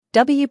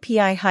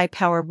WPI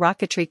high-power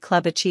rocketry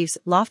club achieves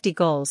lofty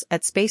goals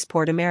at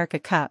Spaceport America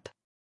Cup.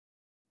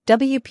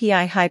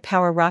 WPI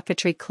high-power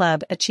rocketry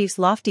club achieves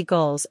lofty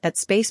goals at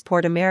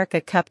Spaceport America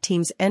Cup.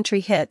 Team's entry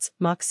hits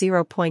Mach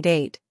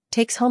 0.8,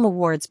 takes home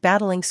awards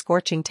battling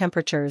scorching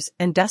temperatures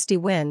and dusty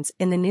winds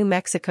in the New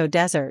Mexico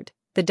desert.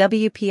 The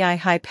WPI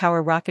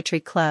high-power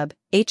rocketry club,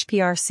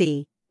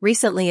 HPRC,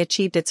 recently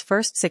achieved its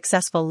first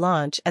successful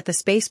launch at the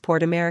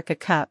Spaceport America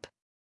Cup.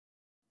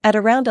 At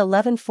around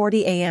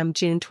 11:40 a.m.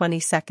 June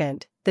 22,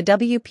 the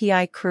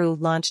WPI crew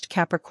launched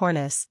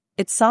Capricornus,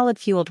 its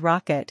solid-fueled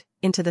rocket,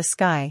 into the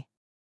sky.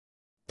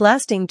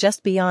 Blasting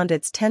just beyond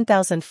its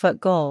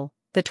 10,000-foot goal,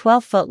 the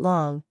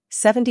 12-foot-long,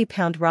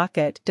 70-pound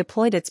rocket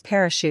deployed its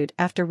parachute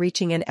after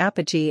reaching an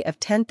apogee of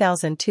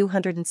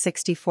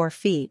 10,264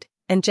 feet,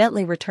 and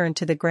gently returned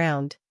to the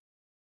ground.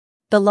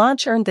 The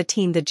launch earned the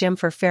team the Jim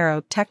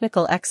Farfaro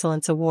Technical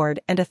Excellence Award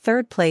and a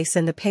third place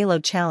in the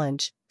Payload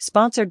Challenge,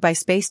 sponsored by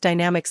Space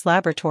Dynamics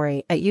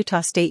Laboratory at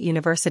Utah State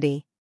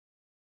University.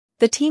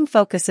 The team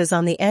focuses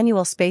on the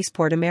annual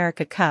Spaceport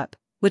America Cup,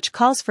 which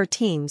calls for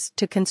teams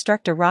to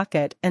construct a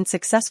rocket and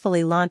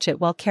successfully launch it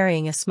while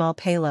carrying a small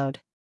payload.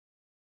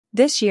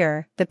 This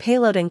year, the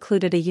payload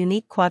included a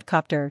unique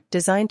quadcopter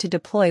designed to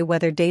deploy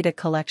weather data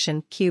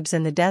collection cubes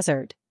in the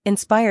desert,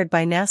 inspired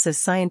by NASA's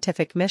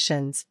scientific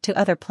missions to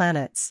other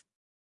planets.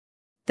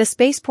 The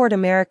Spaceport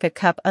America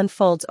Cup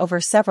unfolds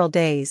over several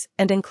days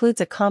and includes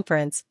a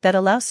conference that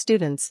allows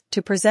students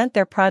to present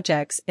their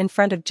projects in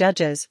front of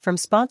judges from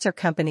sponsor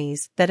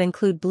companies that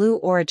include Blue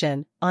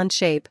Origin,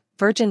 OnShape,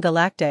 Virgin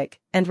Galactic,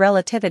 and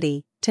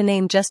Relativity, to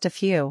name just a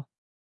few.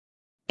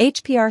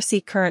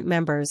 HPRC current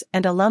members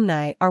and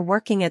alumni are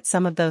working at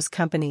some of those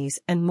companies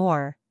and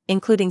more,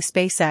 including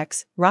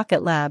SpaceX,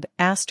 Rocket Lab,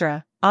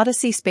 Astra,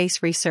 Odyssey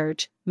Space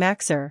Research,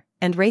 Maxar,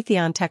 and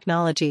Raytheon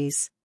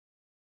Technologies.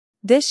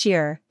 This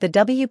year, the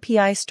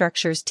WPI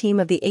Structures team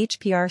of the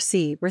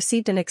HPRC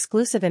received an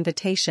exclusive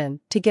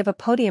invitation to give a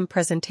podium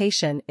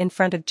presentation in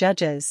front of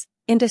judges,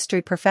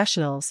 industry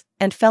professionals,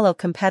 and fellow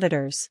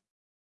competitors.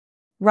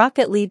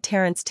 Rocket lead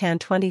Terrence Tan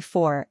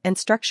 24 and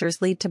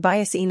Structures lead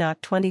Tobias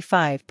Enoch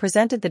 25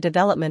 presented the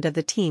development of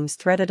the team's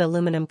threaded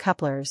aluminum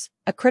couplers,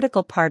 a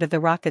critical part of the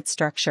rocket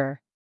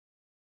structure.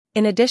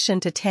 In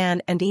addition to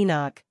Tan and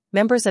Enoch,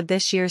 members of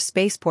this year's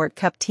Spaceport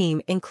Cup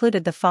team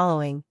included the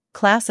following: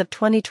 Class of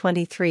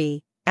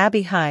 2023,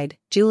 Abby Hyde,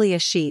 Julia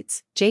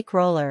Sheets, Jake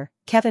Roller,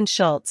 Kevin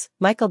Schultz,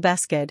 Michael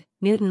Beskid,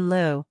 Newton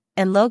Liu,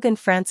 and Logan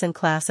Franson.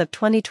 Class of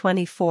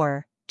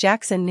 2024,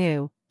 Jackson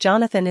New,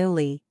 Jonathan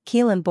Uli,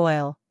 Keelan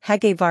Boyle,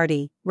 Hage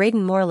Vardy,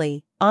 Raiden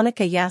Morley,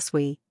 Annika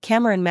Yasui,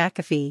 Cameron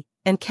McAfee,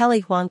 and Kelly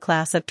Huang.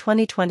 Class of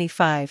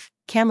 2025,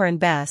 Cameron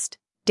Best,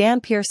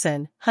 Dan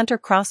Pearson, Hunter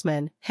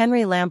Crossman,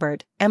 Henry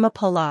Lambert, Emma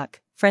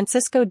Polak,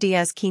 Francisco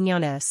Diaz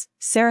Quinones,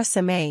 Sarah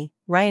Samay,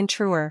 Ryan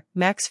Truer,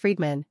 Max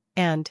Friedman,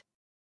 and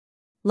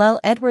Lyle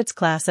Edwards.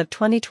 Class of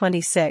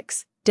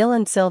 2026,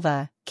 Dylan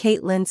Silva,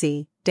 Kate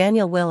Lindsay,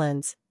 Daniel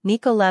Willens,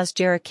 Nicolas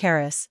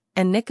Jarakaris,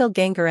 and Nicole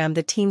Gangaram.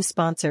 The team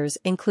sponsors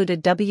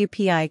included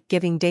WPI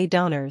Giving Day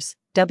donors,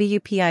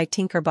 WPI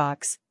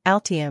Tinkerbox,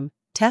 Altium,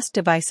 Test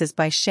Devices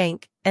by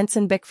Schenck,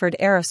 Ensign Bickford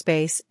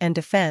Aerospace and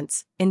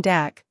Defense,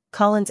 Indac,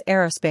 Collins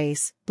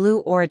Aerospace, Blue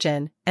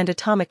Origin, and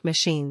Atomic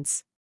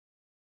Machines.